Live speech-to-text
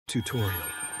Tutorial.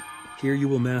 Here you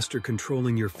will master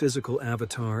controlling your physical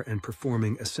avatar and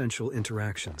performing essential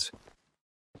interactions.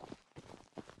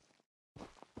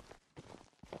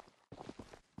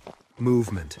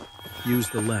 Movement. Use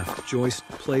the left joystick.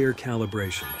 Player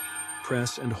calibration.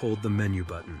 Press and hold the menu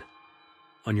button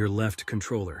on your left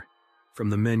controller. From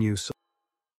the menu,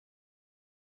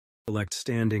 select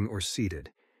standing or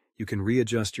seated. You can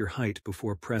readjust your height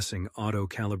before pressing auto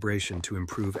calibration to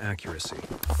improve accuracy.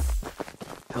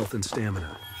 Health and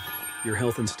stamina. Your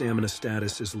health and stamina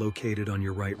status is located on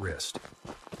your right wrist.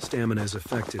 Stamina is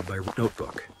affected by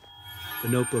notebook. The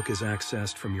notebook is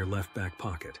accessed from your left back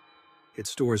pocket. It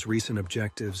stores recent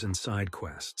objectives and side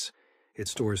quests. It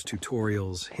stores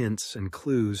tutorials, hints, and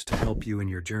clues to help you in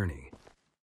your journey.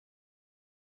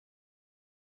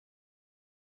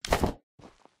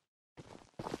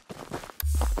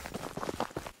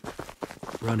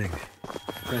 Running.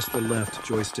 Press the left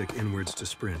joystick inwards to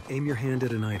sprint. Aim your hand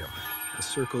at an item. A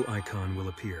circle icon will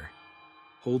appear.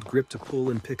 Hold grip to pull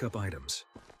and pick up items.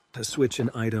 To switch an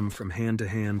item from hand to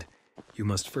hand, you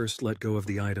must first let go of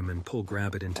the item and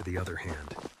grab it into the other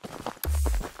hand.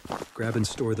 Grab and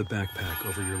store the backpack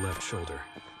over your left shoulder.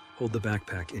 Hold the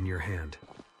backpack in your hand.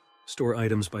 Store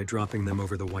items by dropping them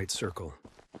over the white circle.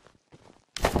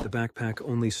 The backpack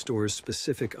only stores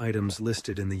specific items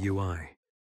listed in the UI.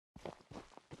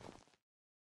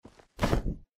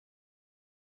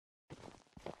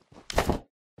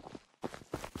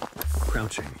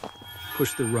 Crouching.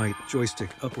 Push the right joystick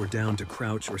up or down to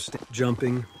crouch or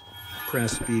jumping.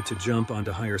 Press B to jump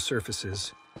onto higher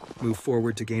surfaces. Move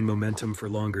forward to gain momentum for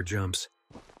longer jumps.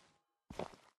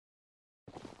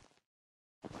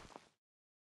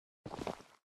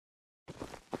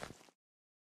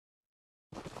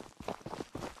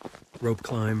 Rope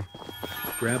climb.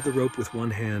 Grab the rope with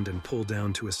one hand and pull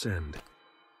down to ascend.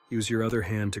 Use your other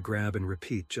hand to grab and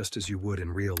repeat just as you would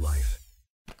in real life.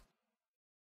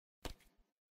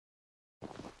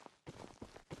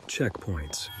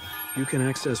 Checkpoints. You can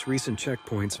access recent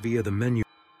checkpoints via the menu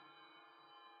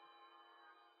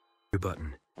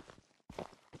button.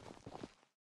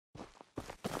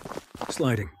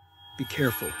 Sliding. Be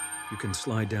careful. You can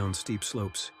slide down steep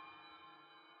slopes.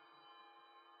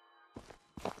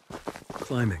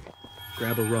 Climbing.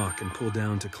 Grab a rock and pull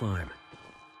down to climb.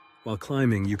 While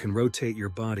climbing, you can rotate your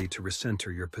body to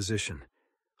recenter your position.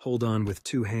 Hold on with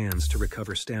two hands to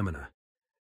recover stamina.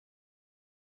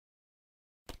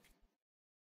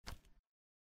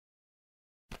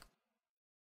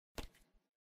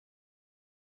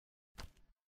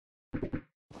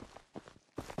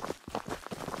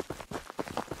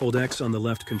 Hold X on the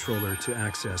left controller to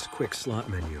access Quick Slot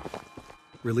menu.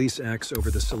 Release X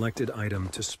over the selected item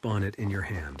to spawn it in your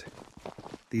hand.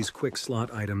 These Quick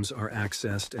Slot items are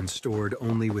accessed and stored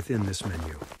only within this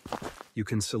menu. You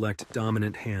can select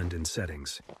Dominant Hand in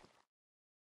settings.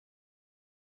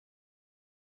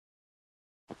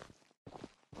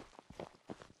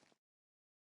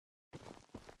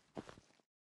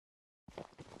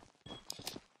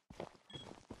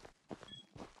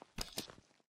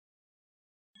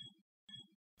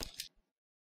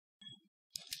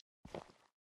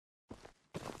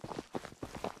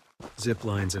 Zip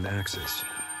lines and axes.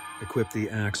 Equip the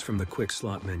axe from the Quick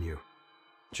Slot menu.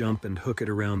 Jump and hook it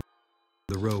around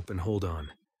the rope and hold on.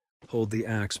 Hold the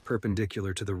axe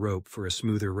perpendicular to the rope for a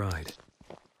smoother ride.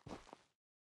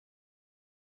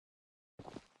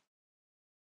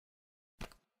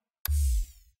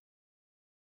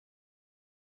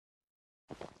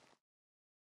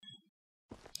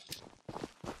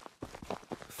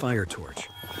 Fire torch.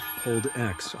 Hold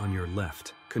X on your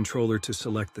left controller to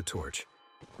select the torch.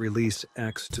 Release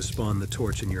X to spawn the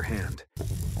torch in your hand.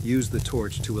 Use the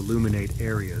torch to illuminate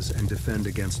areas and defend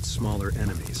against smaller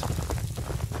enemies.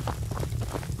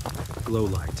 Glow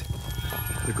light.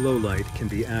 The glow light can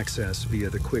be accessed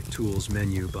via the Quick Tools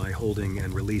menu by holding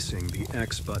and releasing the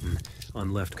X button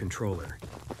on left controller.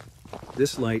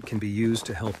 This light can be used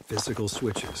to help physical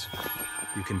switches.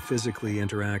 You can physically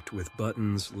interact with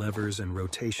buttons, levers, and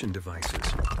rotation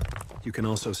devices. You can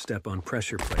also step on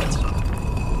pressure plates.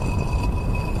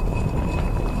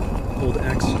 Hold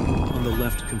X on the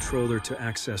left controller to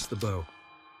access the bow.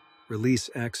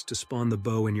 Release X to spawn the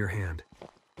bow in your hand.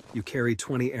 You carry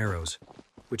 20 arrows,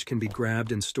 which can be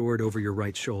grabbed and stored over your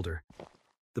right shoulder.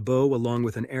 The bow, along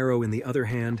with an arrow in the other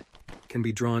hand, can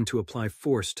be drawn to apply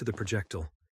force to the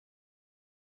projectile.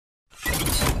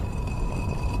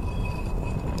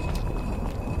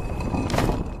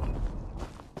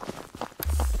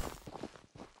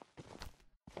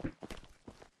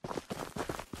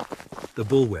 The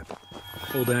bullwhip.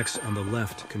 Hold X on the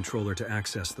left controller to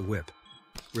access the whip.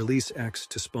 Release X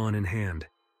to spawn in hand.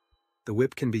 The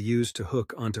whip can be used to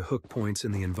hook onto hook points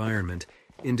in the environment,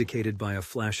 indicated by a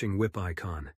flashing whip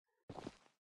icon.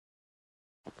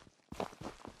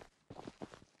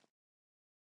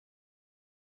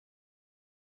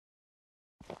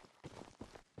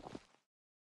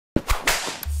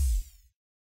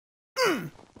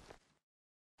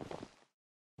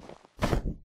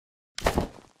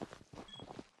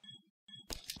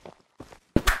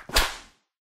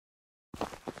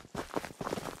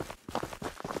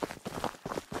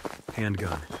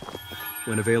 Handgun.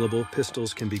 When available,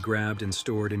 pistols can be grabbed and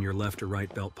stored in your left or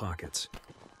right belt pockets.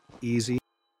 Easy.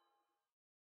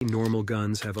 Normal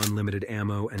guns have unlimited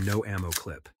ammo and no ammo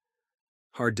clip.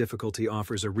 Hard difficulty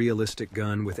offers a realistic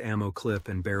gun with ammo clip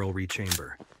and barrel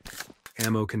rechamber.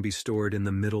 Ammo can be stored in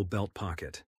the middle belt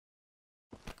pocket.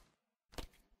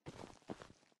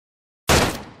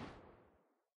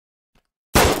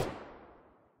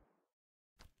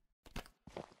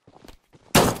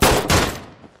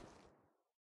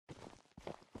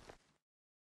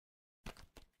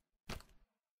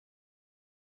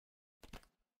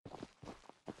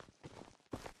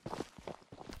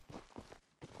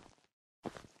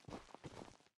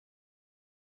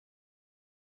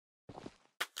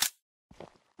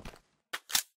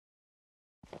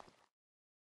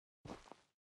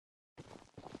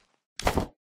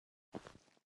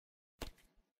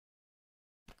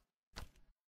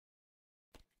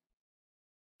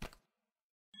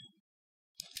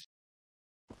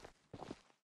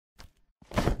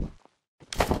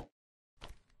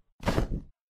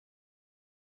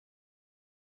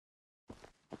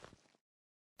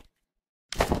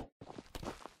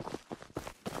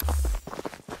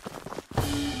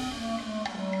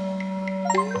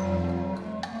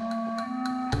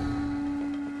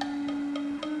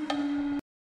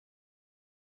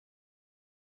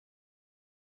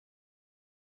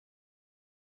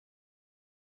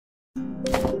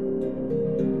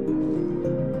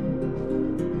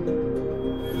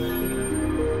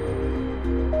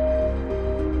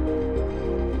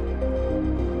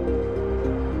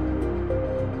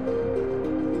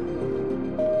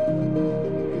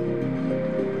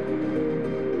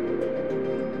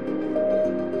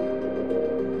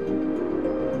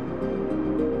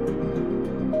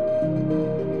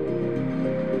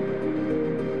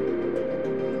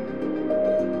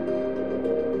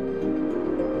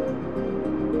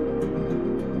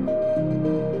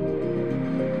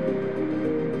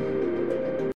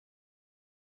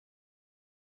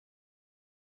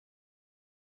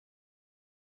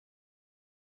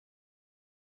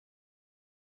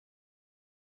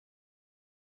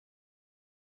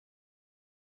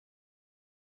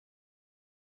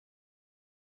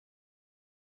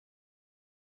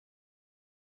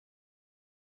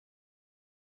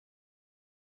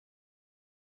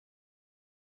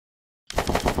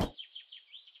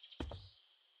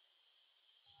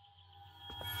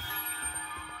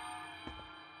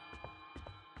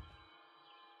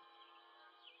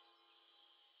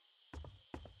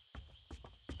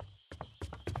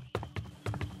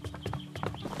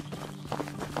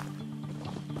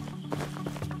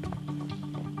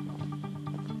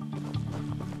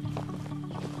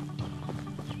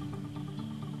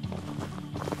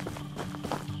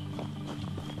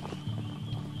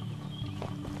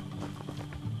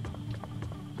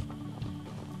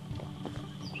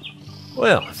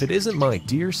 Well, if it isn't my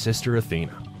dear sister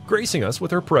Athena, gracing us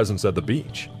with her presence at the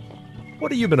beach.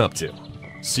 What have you been up to?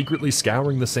 Secretly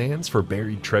scouring the sands for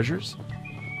buried treasures?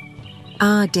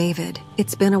 Ah, David,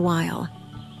 it's been a while.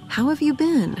 How have you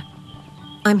been?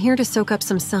 I'm here to soak up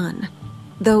some sun.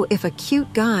 Though if a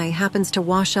cute guy happens to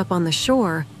wash up on the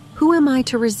shore, who am I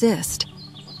to resist?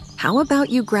 How about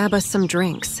you grab us some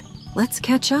drinks? Let's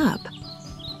catch up.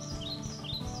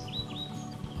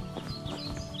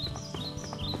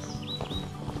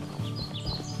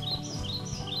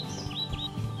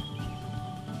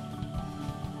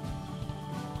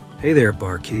 Hey there,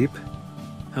 barkeep.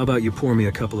 How about you pour me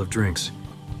a couple of drinks?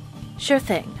 Sure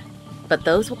thing. But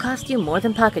those will cost you more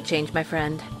than pocket change, my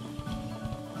friend.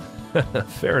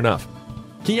 Fair enough.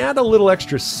 Can you add a little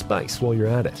extra spice while you're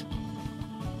at it?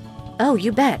 Oh,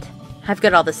 you bet. I've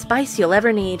got all the spice you'll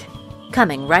ever need.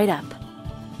 Coming right up.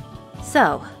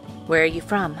 So, where are you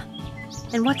from?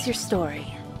 And what's your story?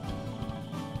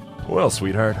 Well,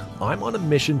 sweetheart, I'm on a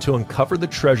mission to uncover the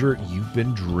treasure you've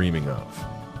been dreaming of.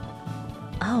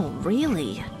 Oh,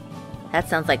 really? That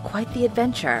sounds like quite the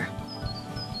adventure.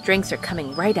 Drinks are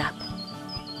coming right up.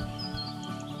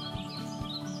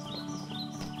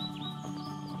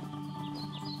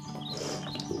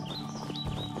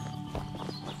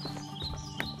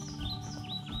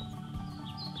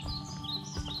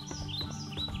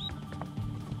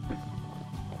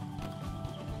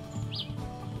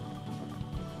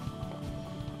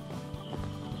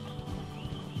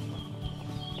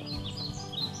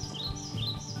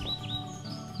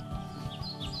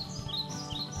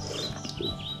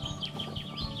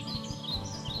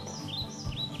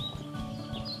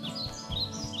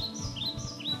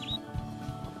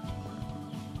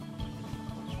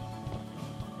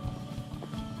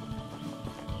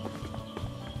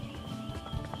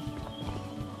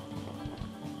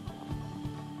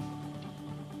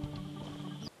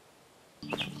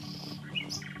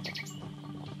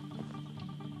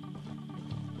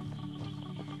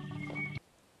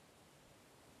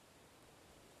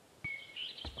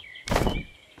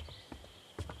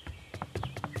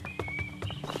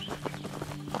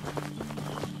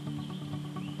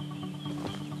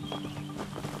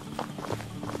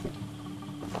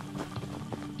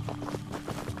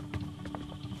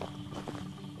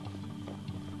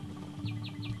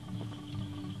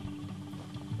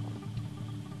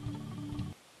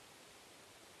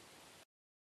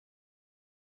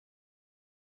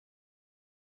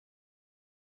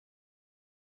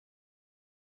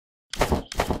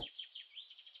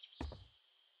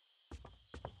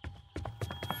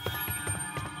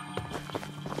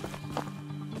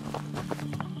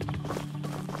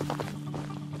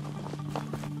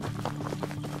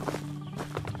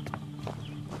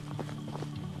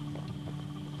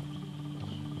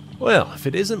 Well, if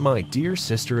it isn't my dear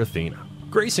sister Athena,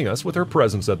 gracing us with her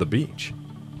presence at the beach.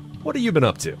 What have you been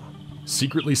up to?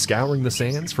 Secretly scouring the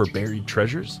sands for buried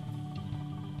treasures?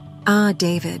 Ah,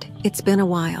 David, it's been a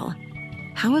while.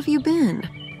 How have you been?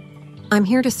 I'm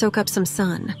here to soak up some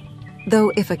sun.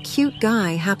 Though if a cute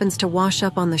guy happens to wash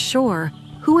up on the shore,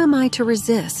 who am I to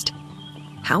resist?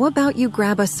 How about you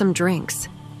grab us some drinks?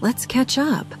 Let's catch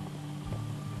up.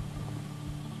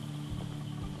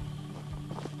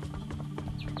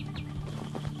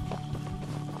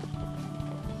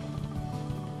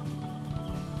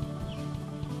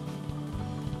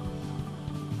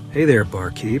 Hey there,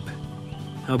 barkeep.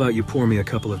 How about you pour me a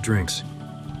couple of drinks?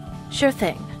 Sure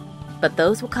thing. But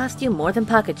those will cost you more than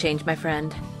pocket change, my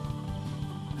friend.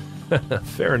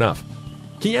 Fair enough.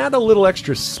 Can you add a little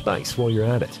extra spice while you're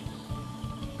at it?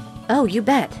 Oh, you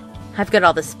bet. I've got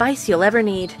all the spice you'll ever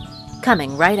need.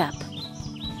 Coming right up.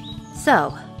 So,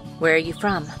 where are you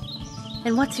from?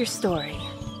 And what's your story?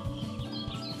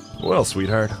 Well,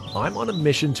 sweetheart, I'm on a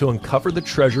mission to uncover the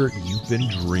treasure you've been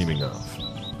dreaming of.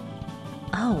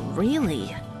 Oh,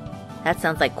 really? That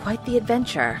sounds like quite the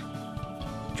adventure.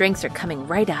 Drinks are coming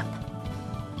right up.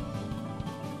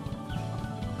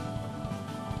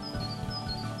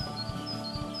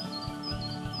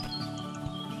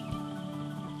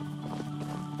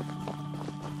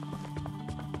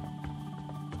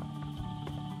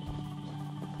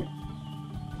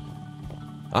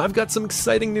 I've got some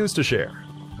exciting news to share.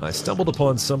 I stumbled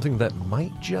upon something that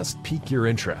might just pique your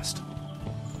interest.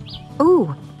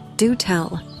 Ooh, do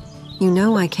tell. You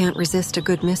know I can't resist a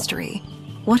good mystery.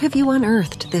 What have you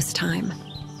unearthed this time?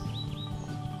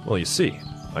 Well, you see,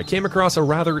 I came across a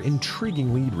rather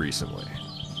intriguing lead recently.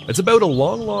 It's about a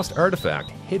long-lost artifact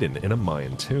hidden in a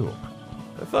Mayan tomb.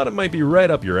 I thought it might be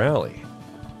right up your alley.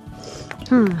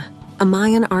 A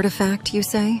Mayan artifact, you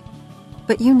say?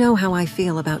 But you know how I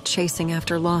feel about chasing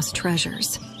after lost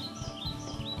treasures.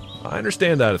 I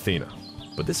understand that, Athena,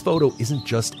 but this photo isn't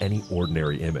just any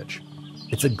ordinary image.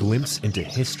 It's a glimpse into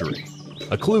history,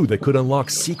 a clue that could unlock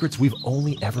secrets we've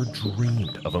only ever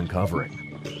dreamed of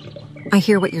uncovering. I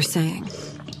hear what you're saying.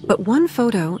 But one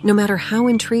photo, no matter how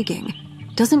intriguing,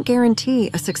 doesn't guarantee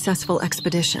a successful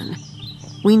expedition.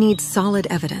 We need solid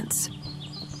evidence.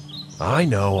 I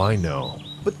know,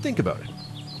 but think about it.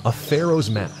 A pharaoh's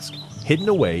mask, hidden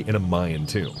away in a Mayan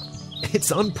tomb.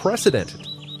 It's unprecedented.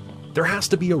 There has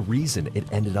to be a reason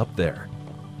it ended up there.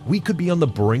 We could be on the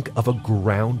brink of a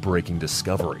groundbreaking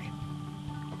discovery.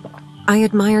 I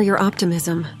admire your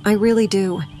optimism. I really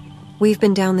do. We've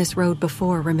been down this road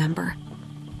before, remember?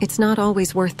 It's not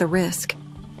always worth the risk.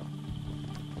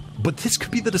 But this could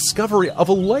be the discovery of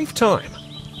a lifetime.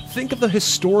 Think of the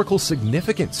historical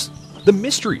significance, the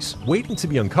mysteries waiting to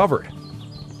be uncovered.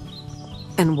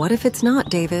 And what if it's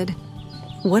not, David?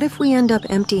 What if we end up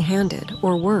empty-handed,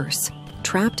 or worse,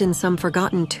 trapped in some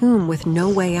forgotten tomb with no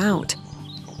way out?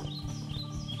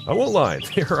 I won't lie,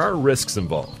 there are risks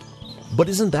involved. But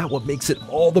isn't that what makes it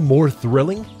all the more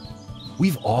thrilling?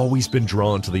 We've always been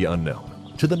drawn to the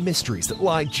unknown, to the mysteries that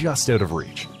lie just out of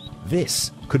reach.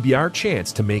 This could be our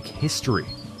chance to make history,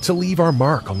 to leave our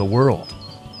mark on the world.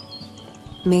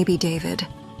 Maybe, David.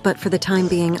 But for the time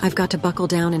being, I've got to buckle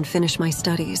down and finish my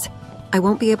studies. I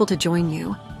won't be able to join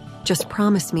you. Just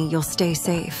promise me you'll stay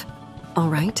safe. All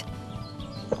right?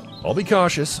 I'll be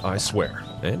cautious, I swear.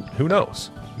 And who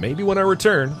knows? Maybe when I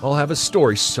return, I'll have a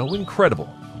story so incredible,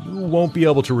 you won't be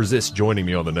able to resist joining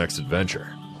me on the next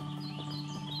adventure.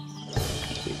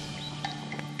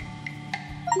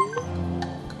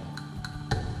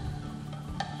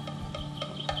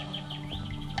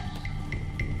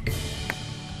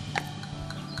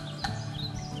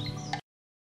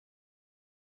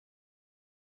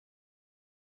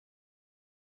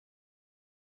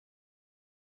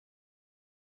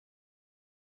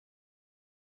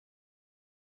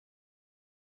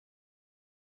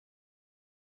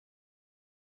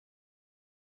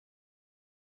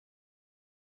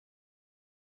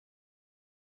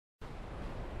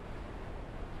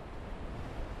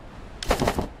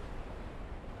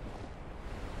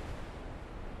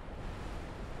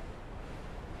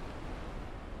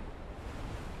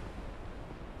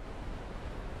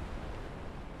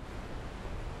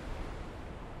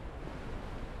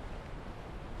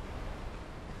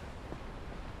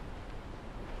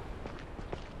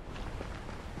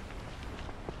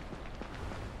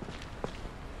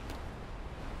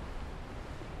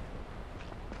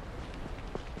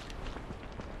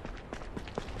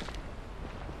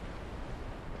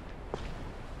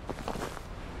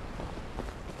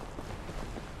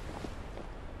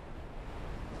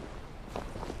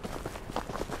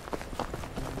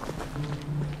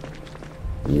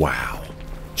 Wow.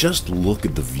 Just look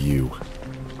at the view.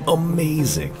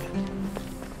 Amazing!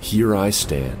 Here I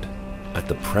stand, at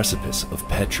the precipice of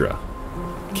Petra,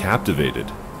 captivated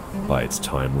by its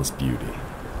timeless beauty.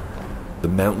 The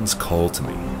mountains call to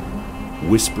me,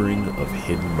 whispering of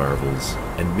hidden marvels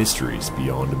and mysteries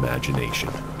beyond imagination.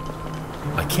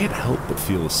 I can't help but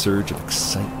feel a surge of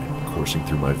excitement coursing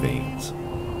through my veins,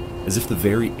 as if the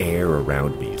very air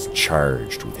around me is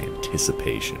charged with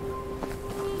anticipation.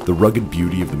 The rugged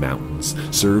beauty of the mountains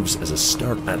serves as a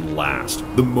start at last,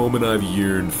 the moment I've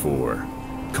yearned for,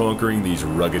 conquering these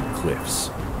rugged cliffs,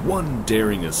 one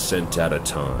daring ascent at a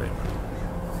time.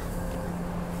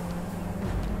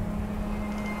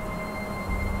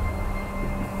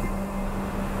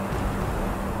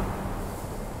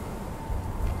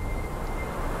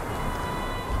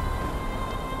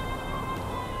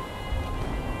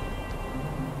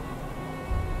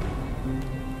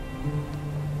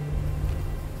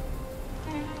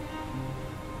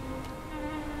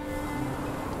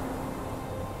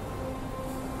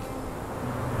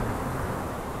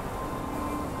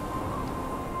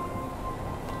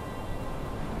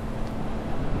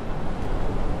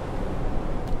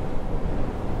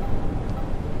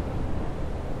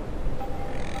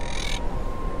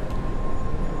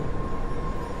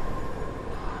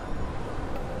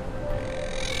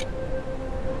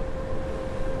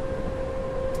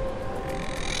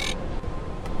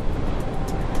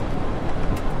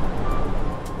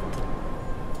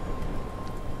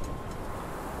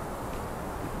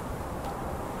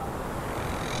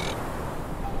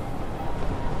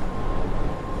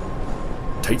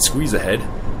 Tight squeeze ahead.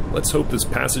 Let's hope this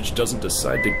passage doesn't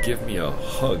decide to give me a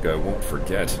hug I won't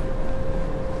forget.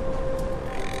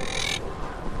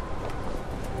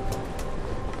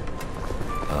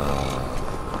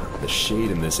 The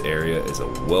shade in this area is a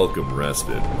welcome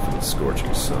respite from the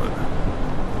scorching sun.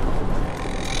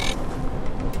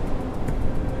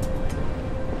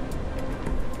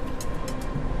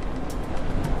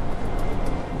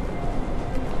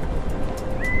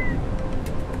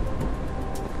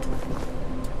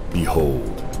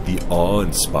 Behold the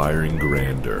awe-inspiring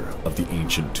grandeur of the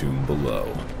ancient tomb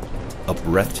below, a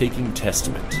breathtaking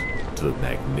testament to the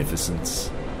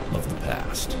magnificence of the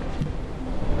past.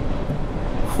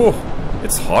 Whew,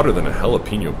 it's hotter than a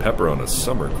jalapeno pepper on a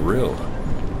summer grill.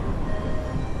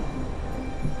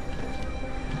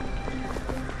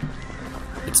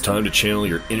 It's time to channel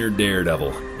your inner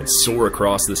daredevil and soar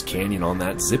across this canyon on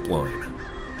that zip line.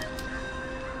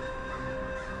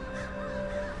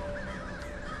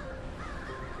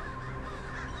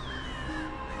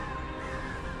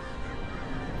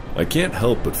 I can't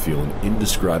help but feel an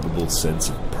indescribable sense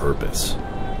of purpose,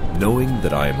 knowing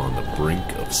that I am on the brink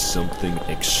of something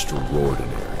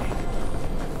extraordinary.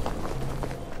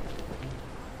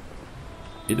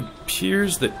 It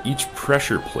appears that each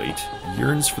pressure plate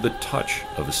yearns for the touch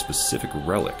of a specific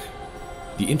relic.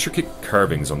 The intricate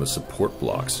carvings on the support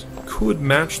blocks could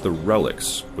match the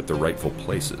relics with the rightful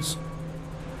places.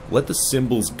 Let the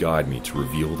symbols guide me to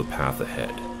reveal the path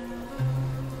ahead.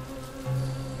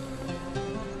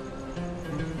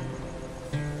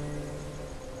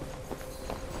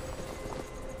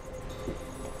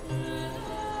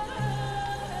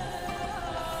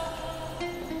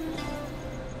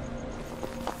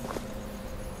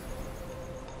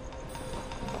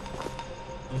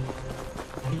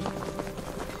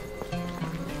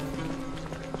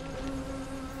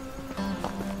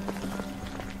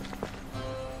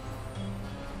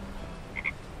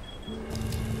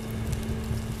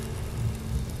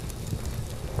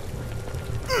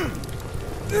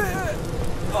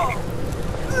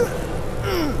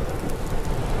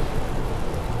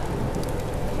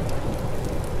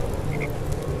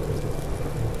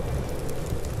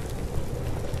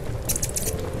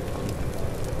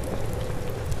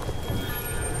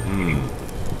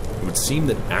 It would seem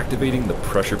that activating the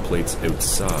pressure plates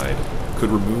outside could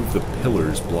remove the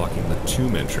pillars blocking the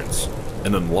tomb entrance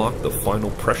and unlock the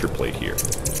final pressure plate here,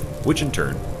 which in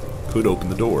turn could open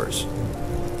the doors.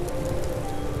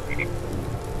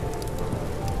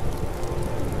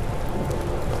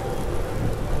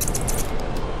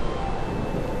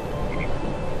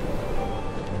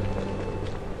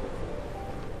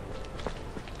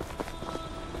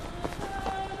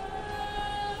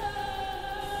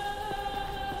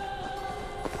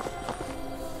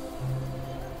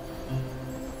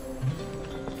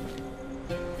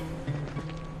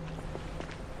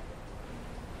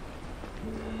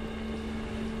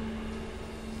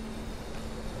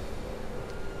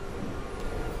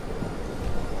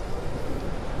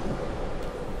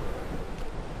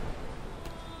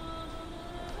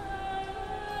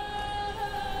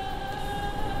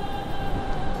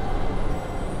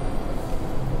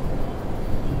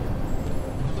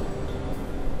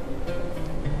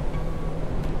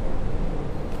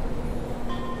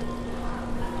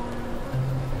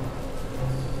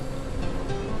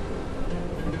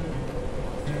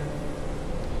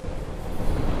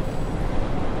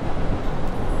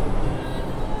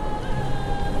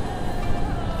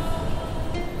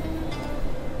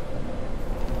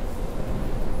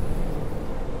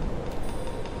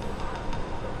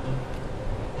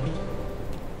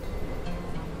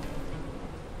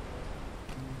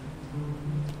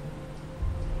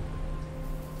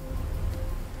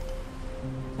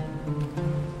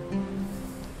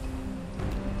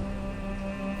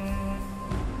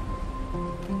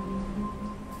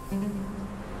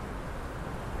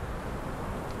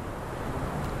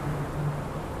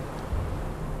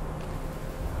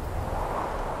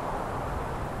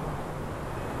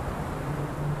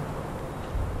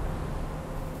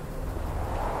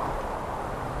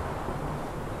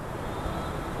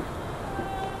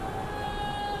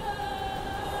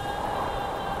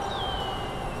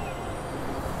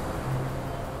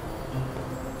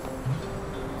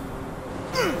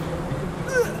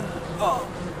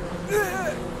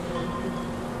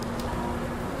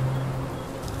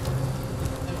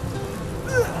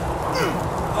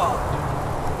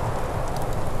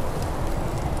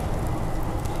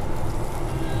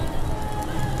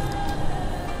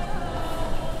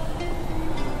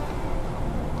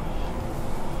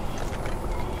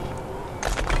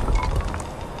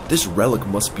 This relic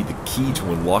must be the key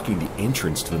to unlocking the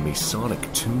entrance to the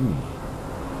Masonic tomb.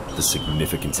 The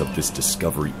significance of this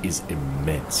discovery is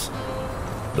immense.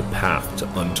 The path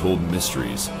to untold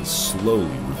mysteries is slowly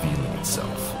revealing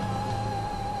itself.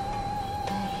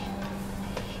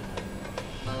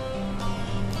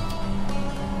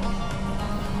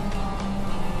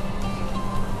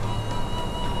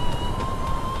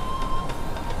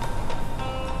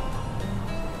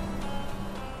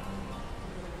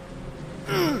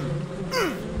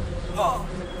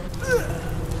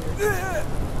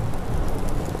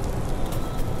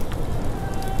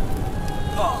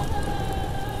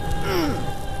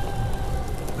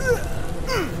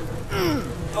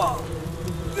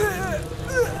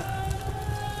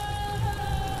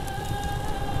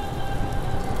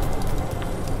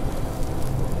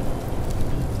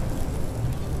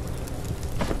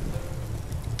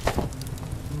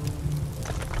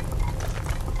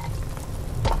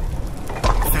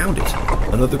 Found it!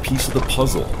 Another piece of the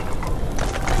puzzle.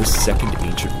 This second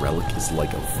ancient relic is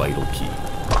like a vital key,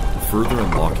 further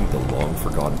unlocking the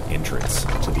long-forgotten entrance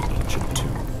to the ancient tomb.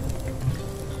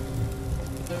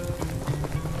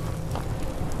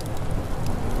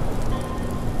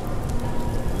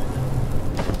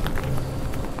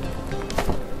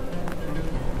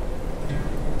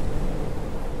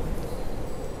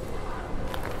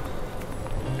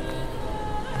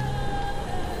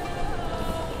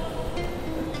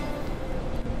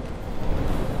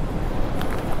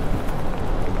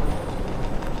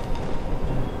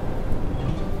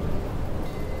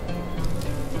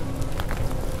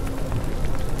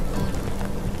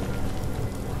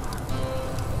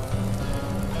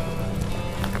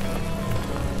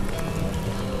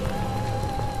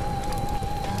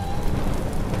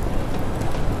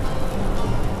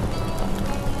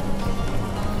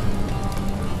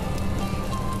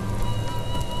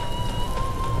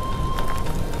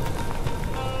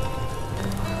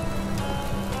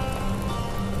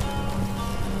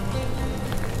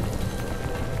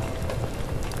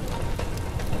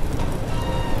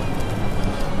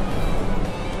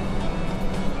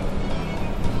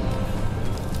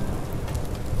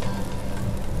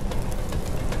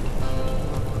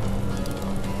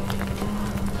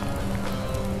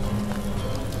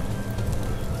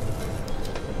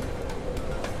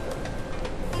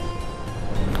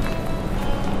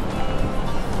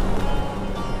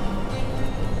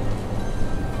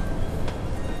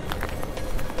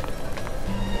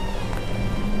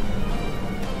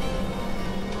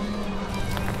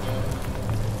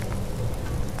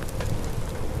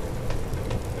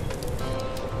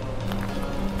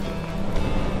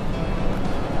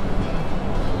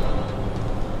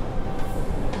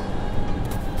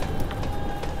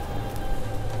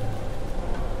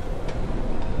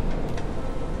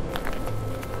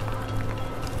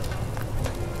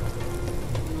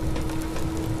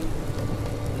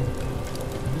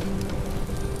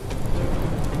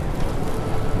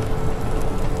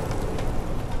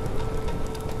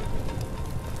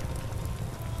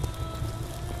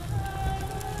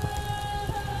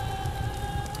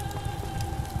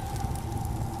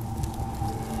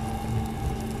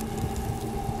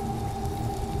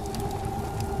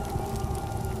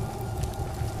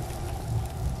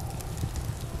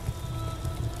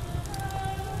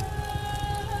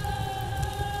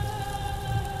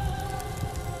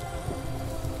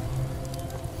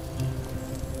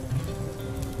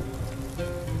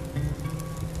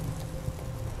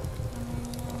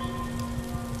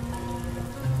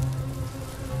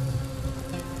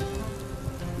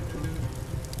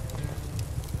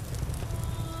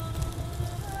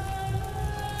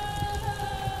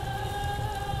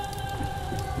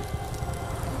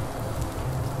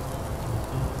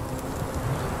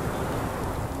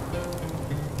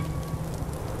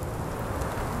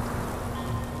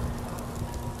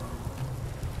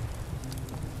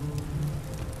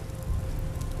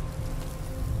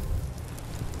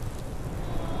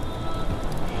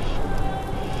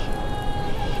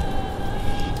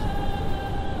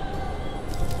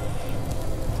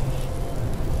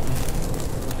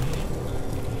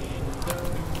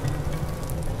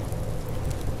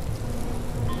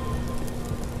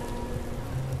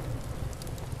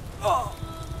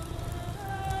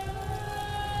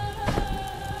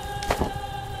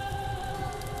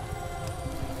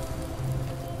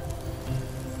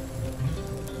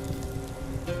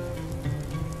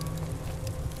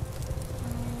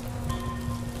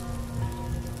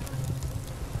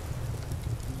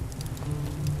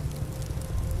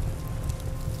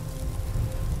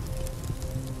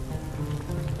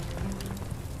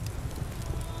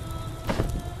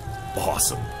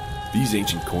 Awesome. These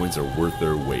ancient coins are worth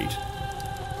their weight.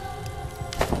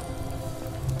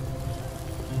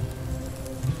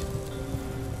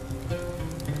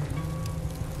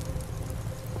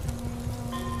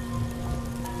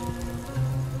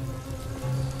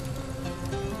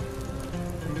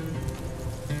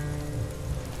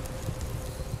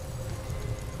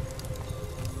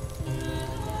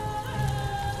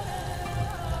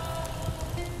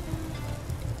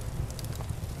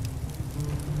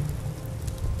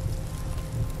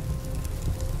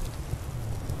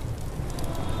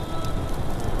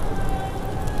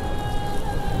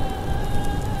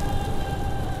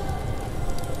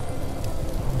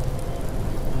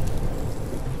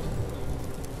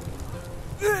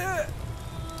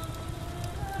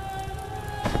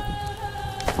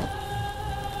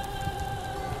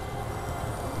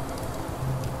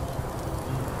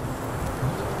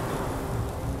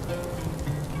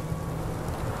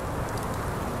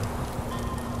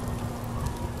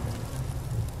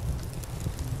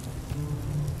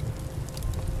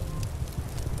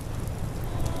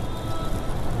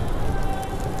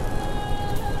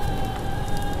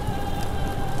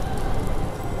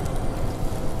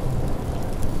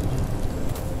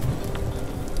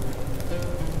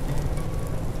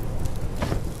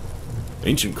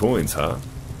 Ancient coins, huh?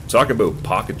 Talk about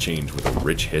pocket change with a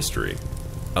rich history.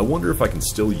 I wonder if I can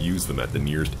still use them at the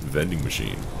nearest vending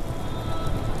machine.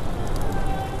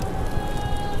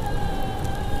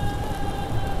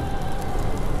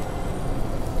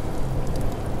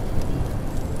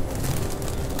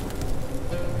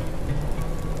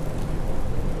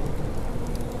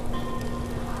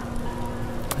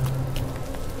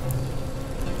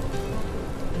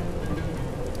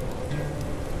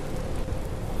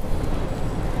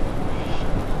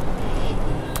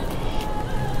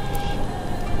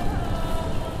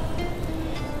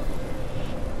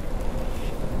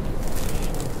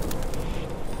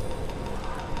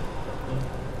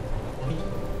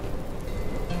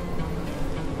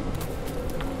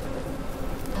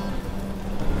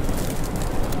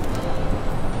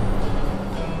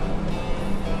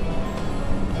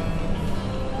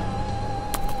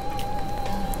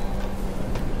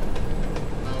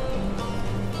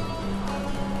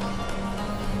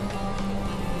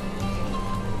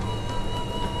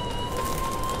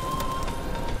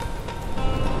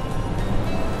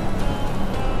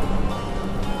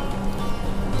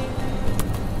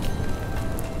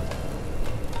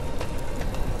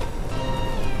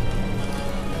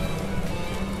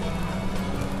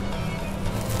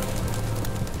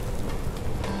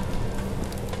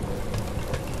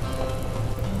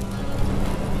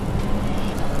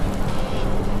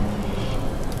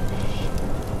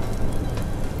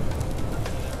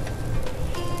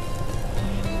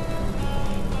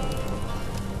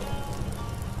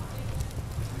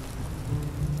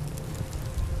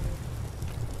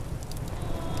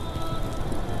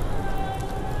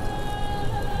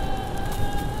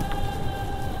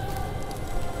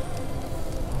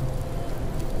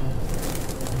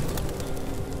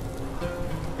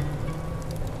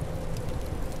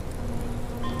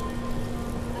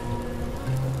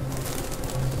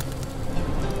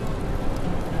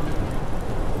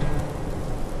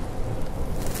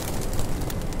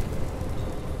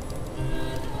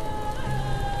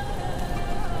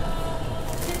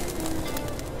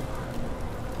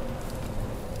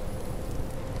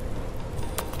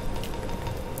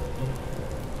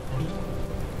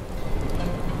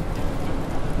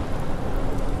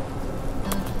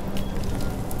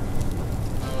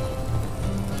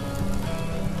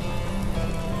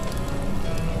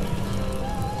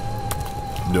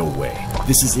 No way.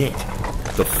 This is it.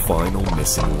 The final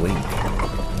missing link.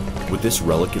 With this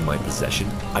relic in my possession,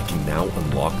 I can now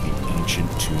unlock the ancient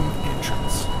tomb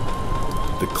entrance.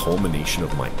 The culmination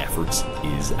of my efforts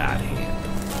is at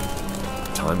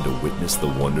hand. Time to witness the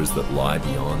wonders that lie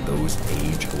beyond those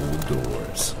age-old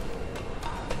doors.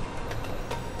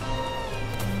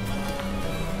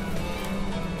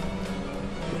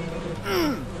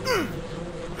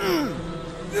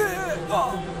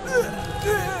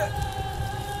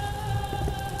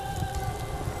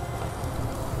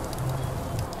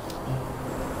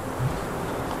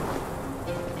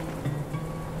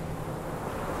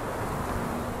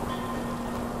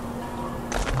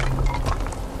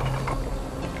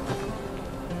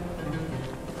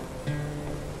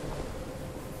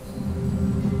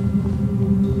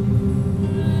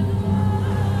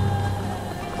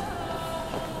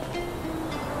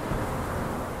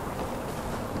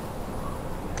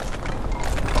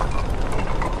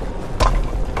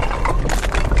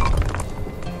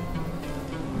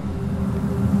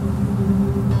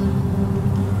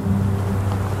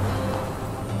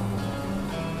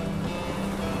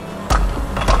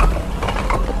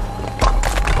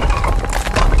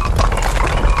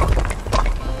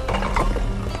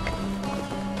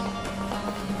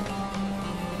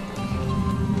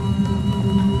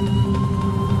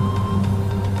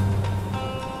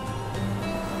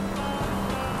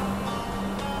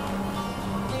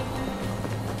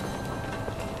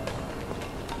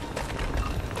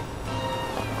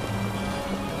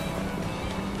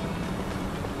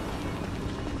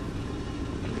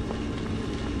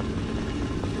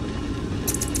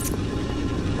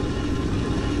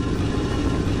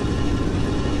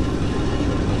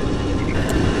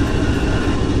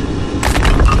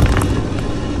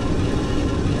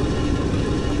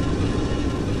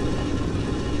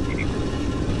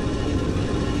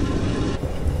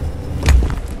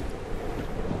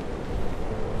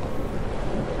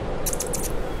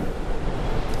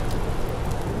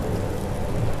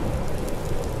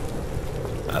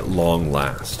 At long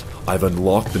last, I've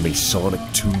unlocked the Masonic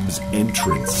Tomb's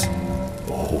entrance.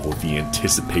 Oh, the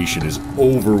anticipation is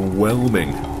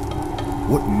overwhelming.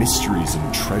 What mysteries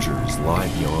and treasures lie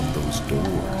beyond those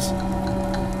doors?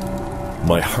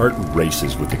 My heart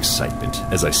races with excitement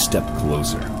as I step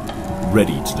closer.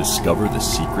 ready to discover the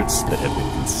secrets that have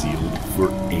been concealed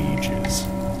for ages.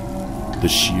 The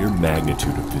sheer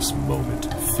magnitude of this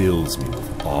moment fills me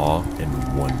with awe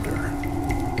and wonder.